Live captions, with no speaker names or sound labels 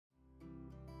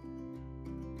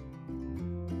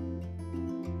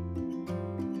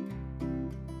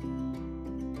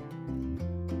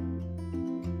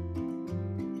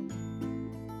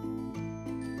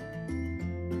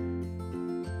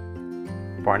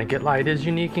Barnegat Light is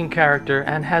unique in character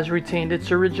and has retained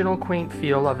its original quaint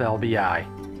feel of LBI.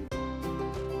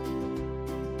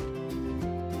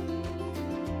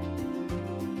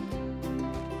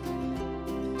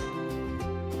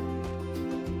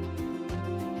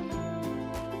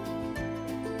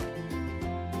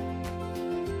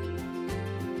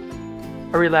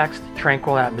 A relaxed,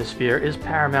 tranquil atmosphere is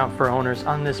paramount for owners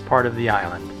on this part of the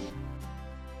island.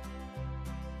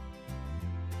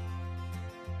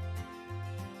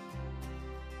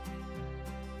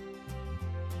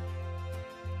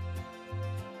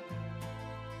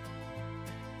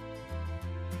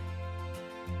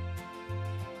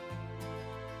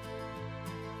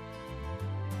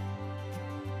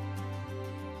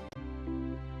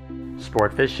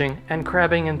 Sport fishing and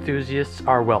crabbing enthusiasts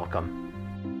are welcome.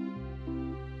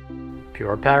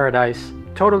 Pure paradise,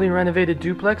 totally renovated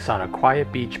duplex on a quiet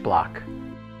beach block.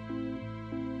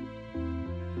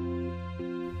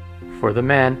 For the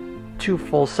man, 2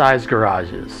 full-size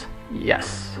garages.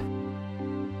 Yes.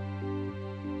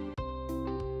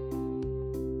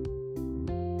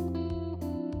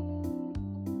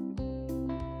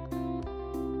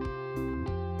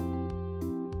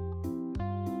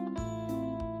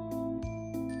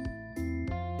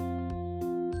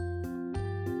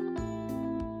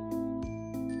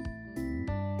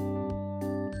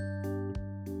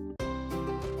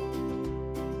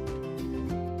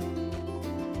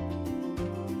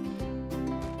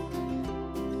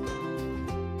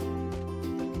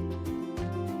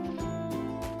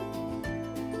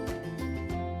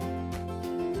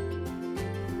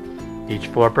 Each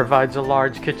floor provides a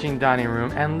large kitchen, dining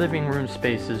room, and living room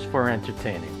spaces for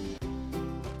entertaining.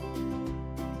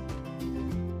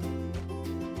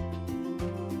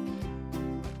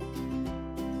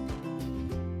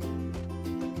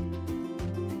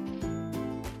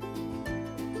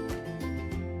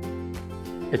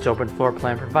 Its open floor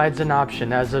plan provides an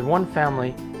option as a one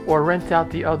family or rent out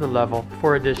the other level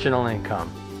for additional income.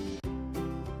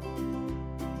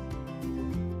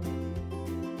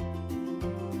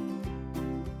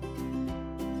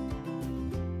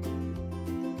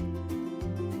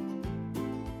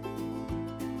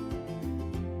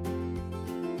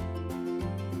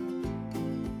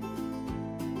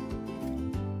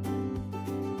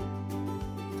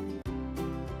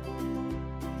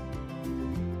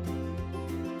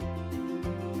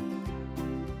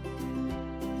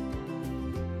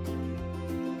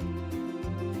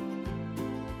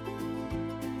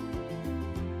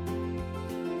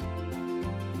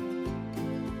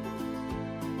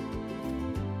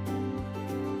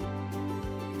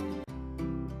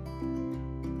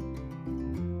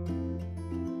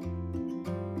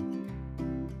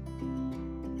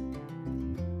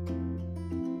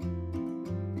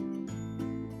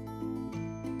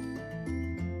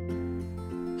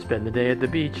 Spend the day at the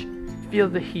beach, feel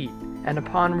the heat, and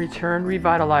upon return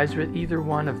revitalize with either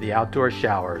one of the outdoor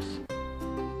showers.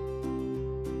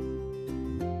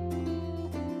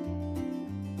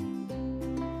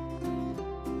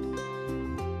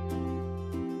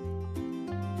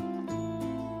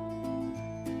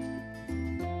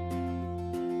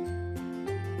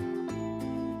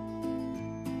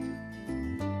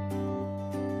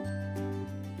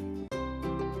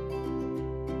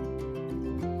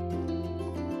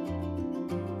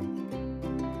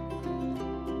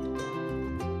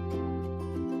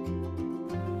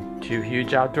 Two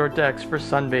huge outdoor decks for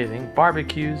sunbathing,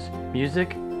 barbecues,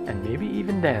 music, and maybe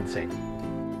even dancing.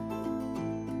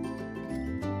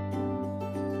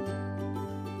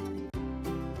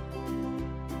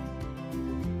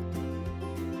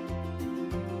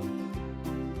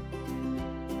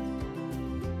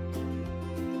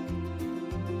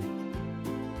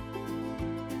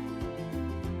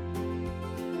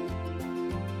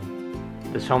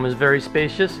 This home is very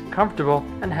spacious, comfortable,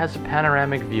 and has a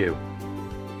panoramic view.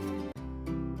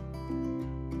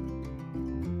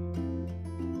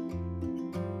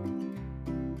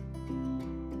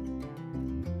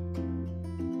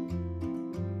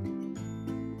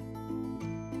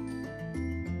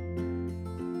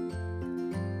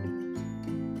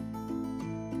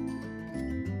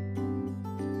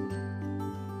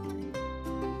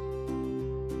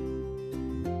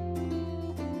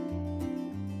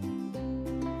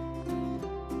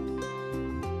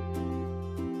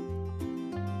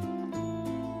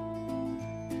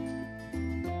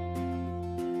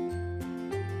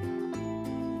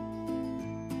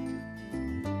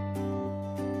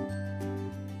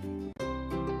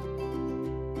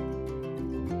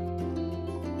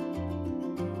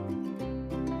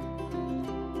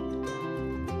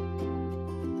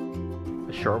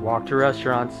 A short walk to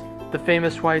restaurants, the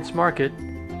famous White's Market,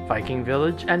 Viking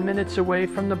Village and minutes away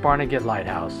from the Barnegat Light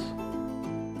House.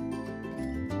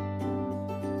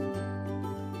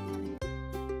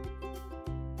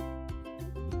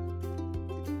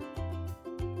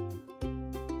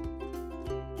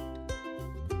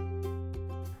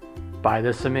 Buy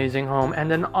this amazing home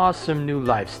and an awesome new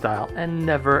lifestyle and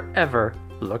never ever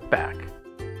look back.